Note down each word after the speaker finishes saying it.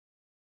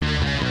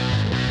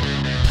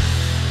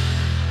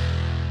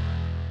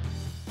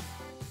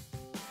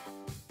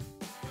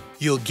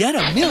You'll get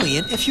 $1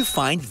 million if you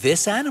find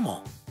this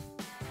animal.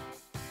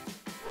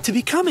 To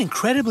become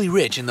incredibly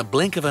rich in the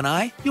blink of an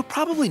eye, you'll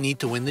probably need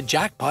to win the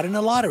jackpot in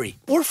a lottery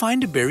or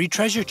find a buried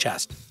treasure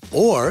chest.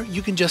 Or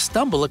you can just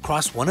stumble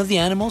across one of the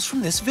animals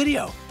from this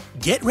video.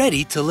 Get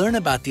ready to learn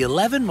about the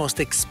 11 most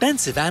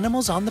expensive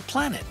animals on the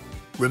planet.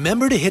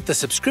 Remember to hit the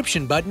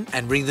subscription button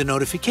and ring the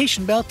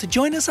notification bell to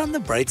join us on the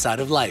bright side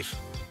of life.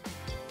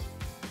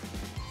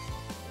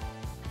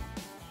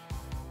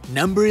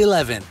 Number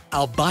 11.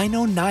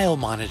 Albino Nile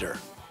Monitor.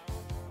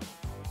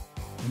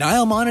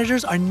 Nile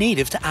monitors are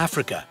native to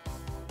Africa.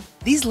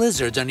 These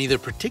lizards are neither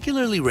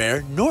particularly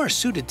rare nor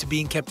suited to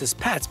being kept as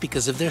pets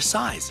because of their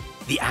size.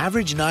 The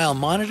average Nile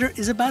monitor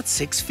is about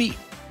 6 feet.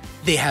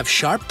 They have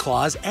sharp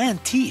claws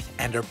and teeth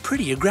and are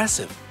pretty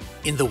aggressive.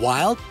 In the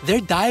wild,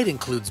 their diet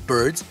includes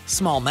birds,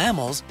 small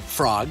mammals,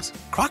 frogs,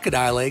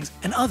 crocodile eggs,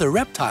 and other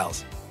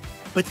reptiles.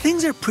 But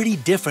things are pretty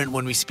different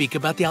when we speak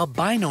about the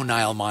albino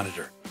Nile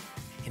monitor.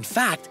 In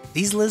fact,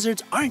 these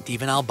lizards aren't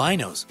even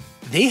albinos.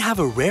 They have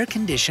a rare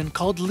condition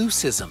called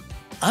leucism.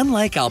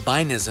 Unlike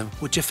albinism,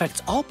 which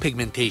affects all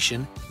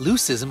pigmentation,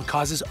 leucism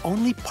causes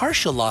only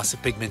partial loss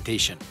of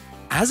pigmentation.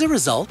 As a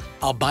result,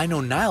 albino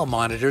Nile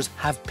monitors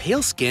have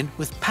pale skin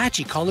with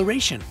patchy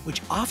coloration,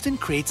 which often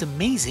creates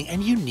amazing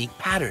and unique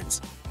patterns.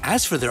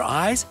 As for their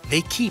eyes,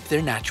 they keep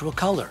their natural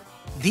color.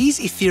 These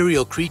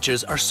ethereal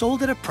creatures are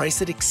sold at a price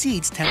that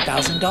exceeds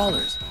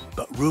 $10,000.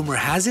 But rumor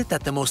has it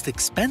that the most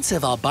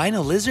expensive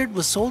albino lizard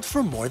was sold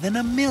for more than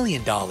 $1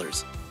 million.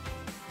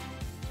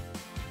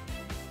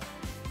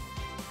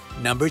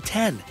 Number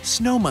 10.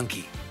 Snow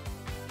Monkey.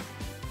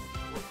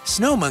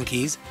 Snow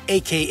monkeys,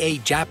 aka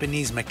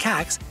Japanese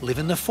macaques, live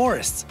in the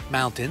forests,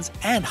 mountains,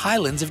 and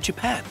highlands of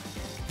Japan.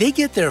 They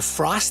get their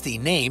frosty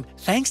name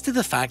thanks to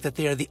the fact that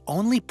they are the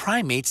only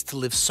primates to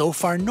live so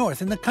far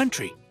north in the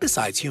country,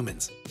 besides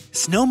humans.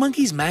 Snow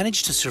monkeys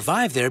manage to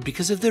survive there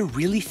because of their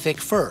really thick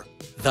fur.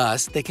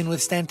 Thus, they can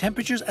withstand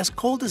temperatures as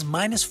cold as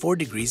 -4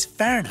 degrees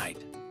Fahrenheit.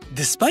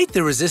 Despite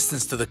their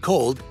resistance to the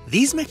cold,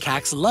 these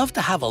macaques love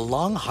to have a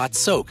long hot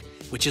soak,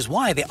 which is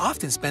why they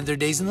often spend their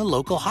days in the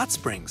local hot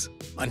springs.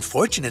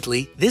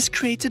 Unfortunately, this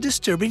creates a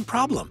disturbing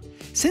problem.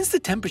 Since the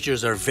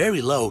temperatures are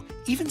very low,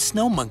 even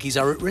snow monkeys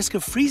are at risk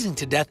of freezing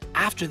to death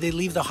after they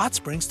leave the hot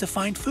springs to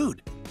find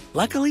food.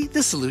 Luckily,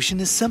 the solution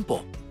is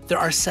simple. There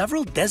are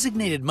several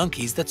designated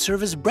monkeys that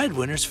serve as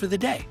breadwinners for the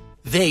day.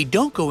 They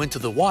don't go into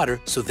the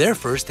water, so their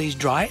fur stays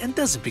dry and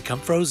doesn't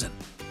become frozen.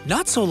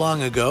 Not so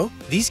long ago,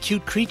 these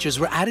cute creatures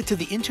were added to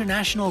the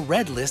International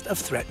Red List of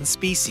Threatened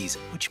Species,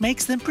 which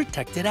makes them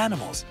protected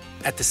animals.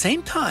 At the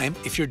same time,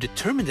 if you're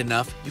determined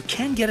enough, you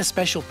can get a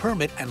special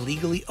permit and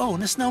legally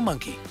own a snow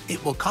monkey.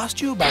 It will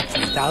cost you about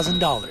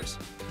 $3,000.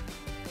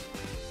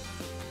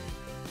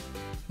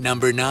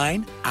 Number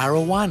 9.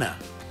 Arowana.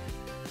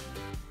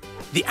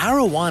 The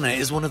arowana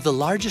is one of the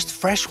largest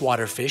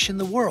freshwater fish in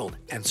the world,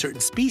 and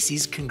certain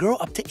species can grow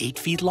up to 8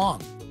 feet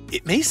long.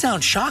 It may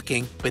sound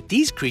shocking, but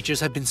these creatures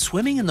have been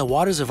swimming in the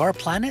waters of our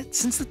planet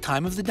since the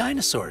time of the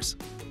dinosaurs.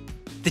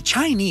 The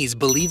Chinese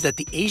believe that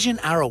the Asian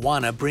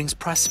arowana brings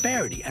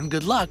prosperity and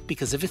good luck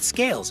because of its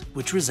scales,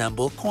 which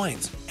resemble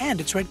coins, and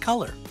its red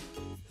color.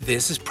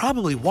 This is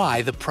probably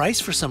why the price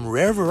for some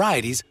rare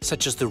varieties,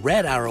 such as the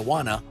red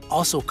arowana,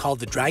 also called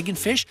the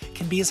dragonfish,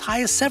 can be as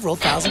high as several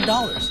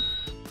 $1,000s.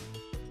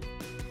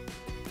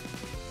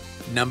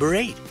 Number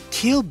 8.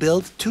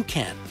 Keel-Billed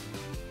Toucan.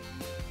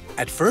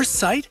 At first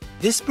sight,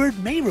 this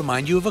bird may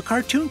remind you of a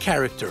cartoon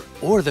character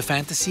or the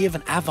fantasy of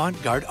an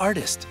avant-garde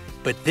artist.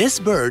 But this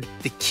bird,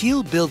 the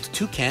Keel-Billed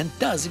Toucan,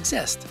 does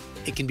exist.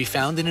 It can be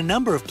found in a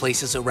number of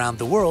places around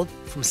the world,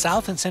 from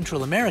South and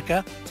Central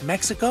America to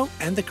Mexico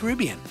and the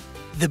Caribbean.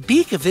 The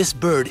beak of this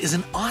bird is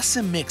an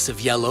awesome mix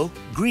of yellow,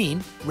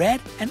 green, red,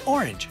 and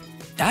orange.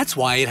 That's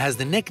why it has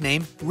the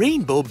nickname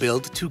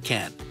Rainbow-Billed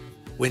Toucan.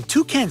 When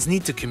toucans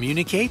need to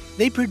communicate,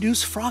 they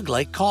produce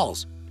frog-like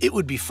calls. It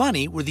would be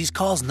funny were these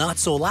calls not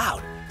so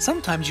loud.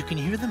 Sometimes you can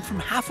hear them from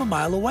half a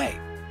mile away.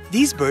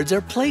 These birds are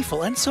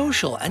playful and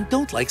social and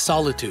don't like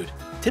solitude.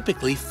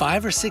 Typically,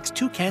 5 or 6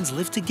 toucans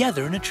live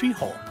together in a tree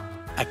hole.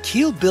 A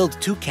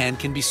keel-billed toucan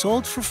can be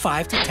sold for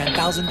 $5,000 to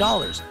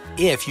 $10,000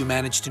 if you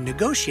manage to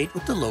negotiate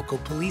with the local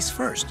police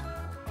first.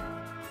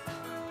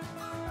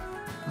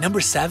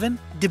 Number 7.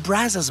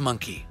 Brazza's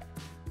monkey.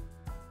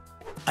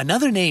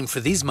 Another name for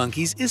these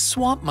monkeys is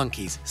swamp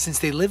monkeys, since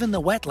they live in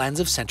the wetlands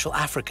of Central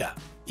Africa.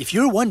 If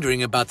you're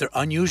wondering about their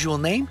unusual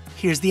name,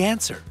 here's the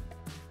answer.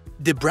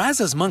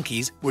 Brazza's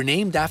monkeys were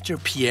named after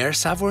Pierre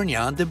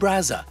Savorgnan de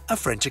Brazza, a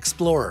French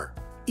explorer.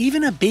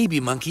 Even a baby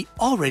monkey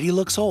already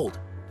looks old.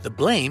 The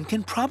blame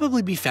can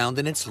probably be found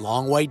in its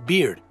long white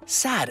beard,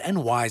 sad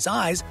and wise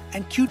eyes,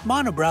 and cute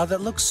monobrow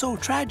that looks so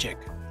tragic.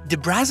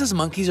 Brazza's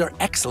monkeys are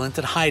excellent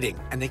at hiding,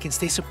 and they can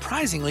stay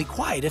surprisingly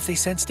quiet if they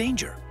sense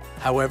danger.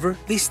 However,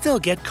 they still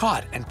get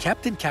caught and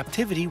kept in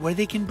captivity where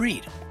they can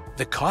breed.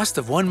 The cost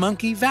of one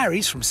monkey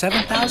varies from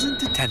 $7,000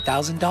 to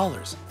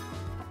 $10,000.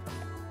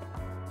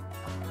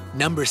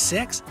 Number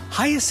 6.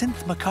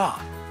 Hyacinth Macaw.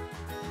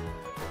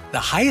 The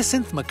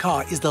Hyacinth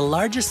Macaw is the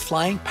largest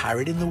flying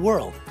parrot in the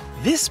world.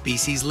 This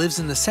species lives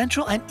in the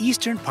central and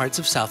eastern parts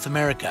of South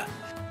America.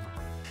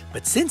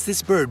 But since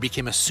this bird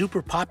became a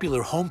super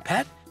popular home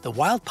pet, the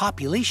wild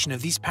population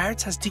of these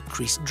parrots has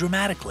decreased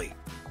dramatically.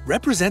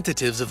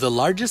 Representatives of the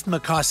largest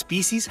macaw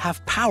species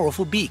have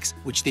powerful beaks,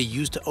 which they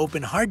use to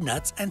open hard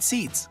nuts and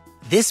seeds.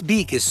 This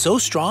beak is so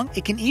strong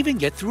it can even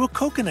get through a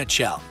coconut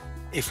shell.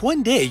 If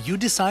one day you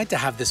decide to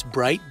have this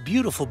bright,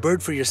 beautiful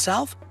bird for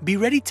yourself, be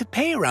ready to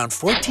pay around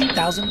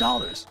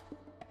 $14,000.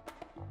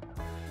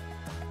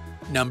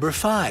 Number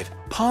 5.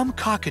 Palm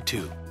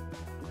Cockatoo.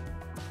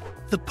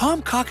 The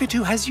palm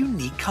cockatoo has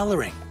unique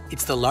coloring.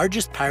 It's the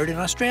largest parrot in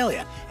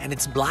Australia, and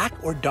it's black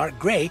or dark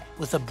gray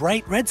with a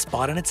bright red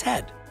spot on its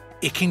head.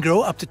 It can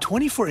grow up to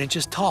 24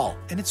 inches tall,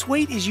 and its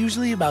weight is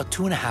usually about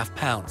 2.5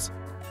 pounds.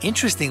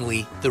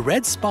 Interestingly, the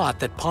red spot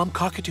that palm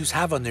cockatoos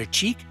have on their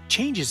cheek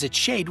changes its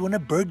shade when a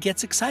bird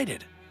gets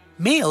excited.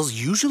 Males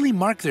usually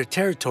mark their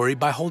territory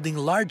by holding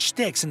large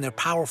sticks in their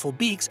powerful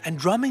beaks and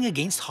drumming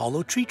against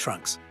hollow tree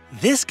trunks.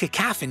 This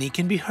cacophony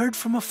can be heard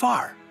from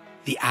afar.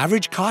 The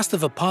average cost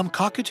of a palm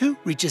cockatoo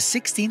reaches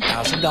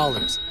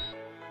 $16,000.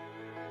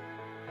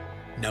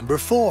 Number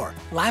 4.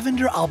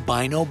 Lavender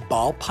albino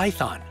ball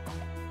python.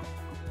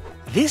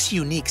 This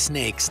unique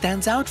snake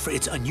stands out for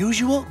its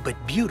unusual but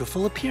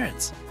beautiful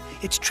appearance.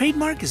 Its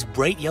trademark is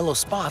bright yellow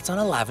spots on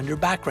a lavender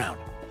background.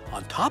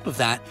 On top of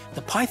that,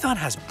 the python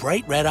has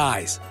bright red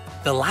eyes.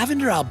 The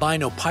lavender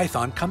albino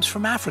python comes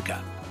from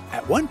Africa.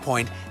 At one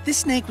point, this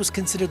snake was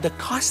considered the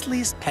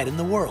costliest pet in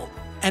the world.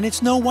 And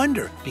it's no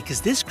wonder,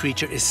 because this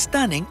creature is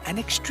stunning and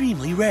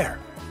extremely rare.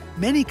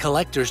 Many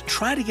collectors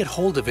try to get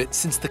hold of it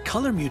since the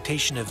color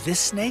mutation of this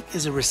snake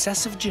is a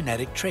recessive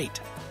genetic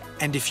trait.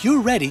 And if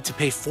you're ready to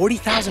pay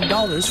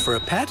 $40,000 for a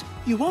pet,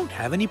 you won't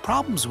have any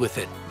problems with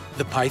it.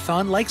 The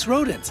python likes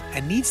rodents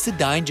and needs to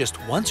dine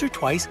just once or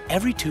twice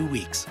every 2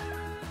 weeks.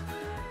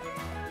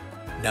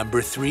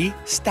 Number 3.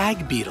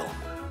 Stag Beetle.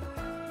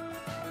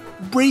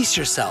 Brace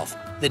yourself.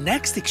 The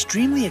next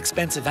extremely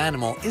expensive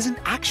animal isn't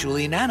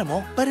actually an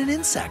animal, but an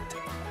insect.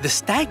 The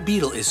stag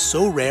beetle is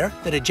so rare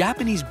that a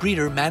Japanese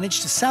breeder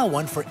managed to sell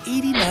one for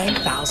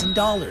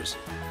 $89,000.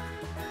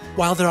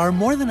 While there are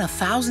more than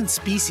 1,000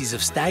 species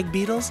of stag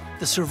beetles,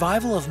 the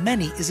survival of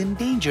many is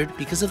endangered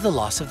because of the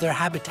loss of their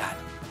habitat.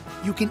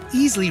 You can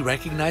easily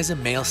recognize a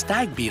male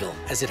stag beetle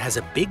as it has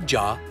a big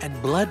jaw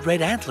and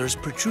blood-red antlers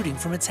protruding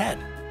from its head.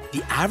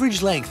 The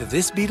average length of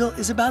this beetle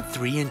is about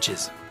 3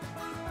 inches.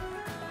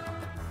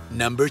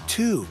 Number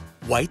 2.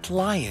 White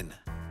lion.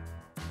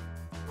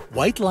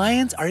 White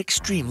lions are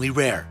extremely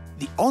rare.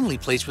 The only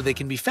place where they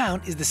can be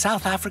found is the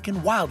South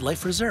African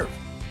Wildlife Reserve.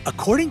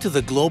 According to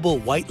the Global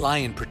White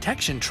Lion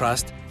Protection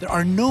Trust, there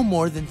are no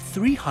more than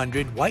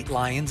 300 white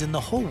lions in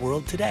the whole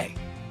world today.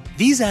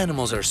 These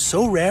animals are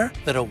so rare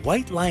that a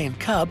white lion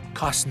cub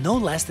costs no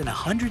less than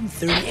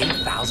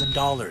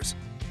 $138,000.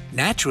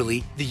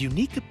 Naturally, the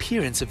unique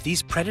appearance of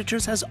these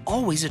predators has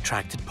always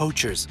attracted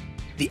poachers.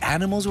 The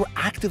animals were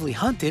actively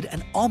hunted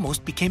and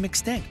almost became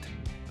extinct.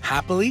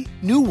 Happily,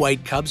 new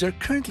white cubs are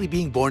currently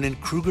being born in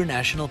Kruger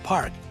National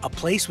Park, a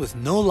place with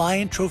no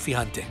lion trophy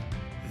hunting.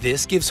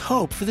 This gives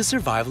hope for the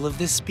survival of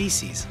this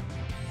species.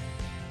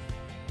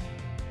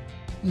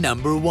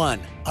 Number 1.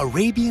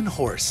 Arabian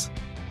Horse.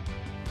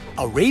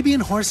 Arabian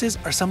horses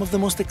are some of the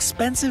most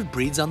expensive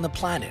breeds on the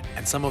planet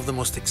and some of the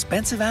most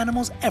expensive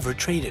animals ever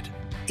traded.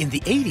 In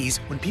the 80s,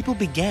 when people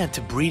began to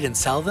breed and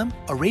sell them,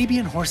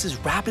 Arabian horses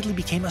rapidly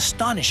became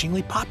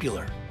astonishingly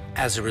popular.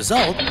 As a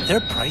result, their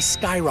price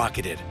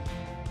skyrocketed.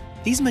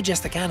 These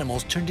majestic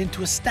animals turned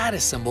into a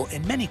status symbol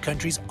in many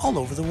countries all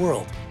over the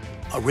world.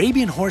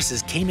 Arabian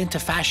horses came into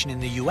fashion in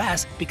the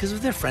US because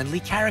of their friendly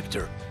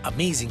character,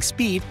 amazing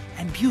speed,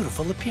 and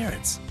beautiful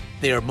appearance.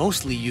 They are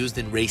mostly used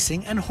in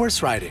racing and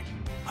horse riding.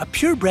 A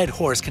purebred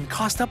horse can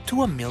cost up to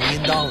 $1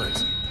 million.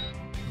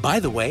 By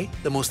the way,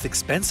 the most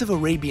expensive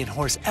Arabian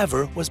horse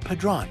ever was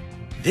Padron.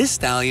 This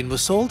stallion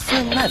was sold for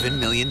 $11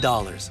 million.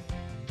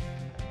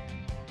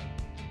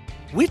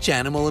 Which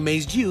animal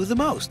amazed you the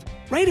most?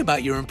 Write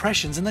about your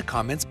impressions in the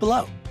comments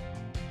below.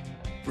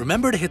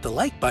 Remember to hit the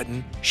like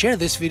button, share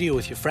this video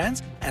with your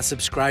friends, and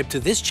subscribe to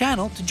this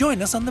channel to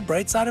join us on the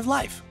bright side of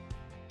life.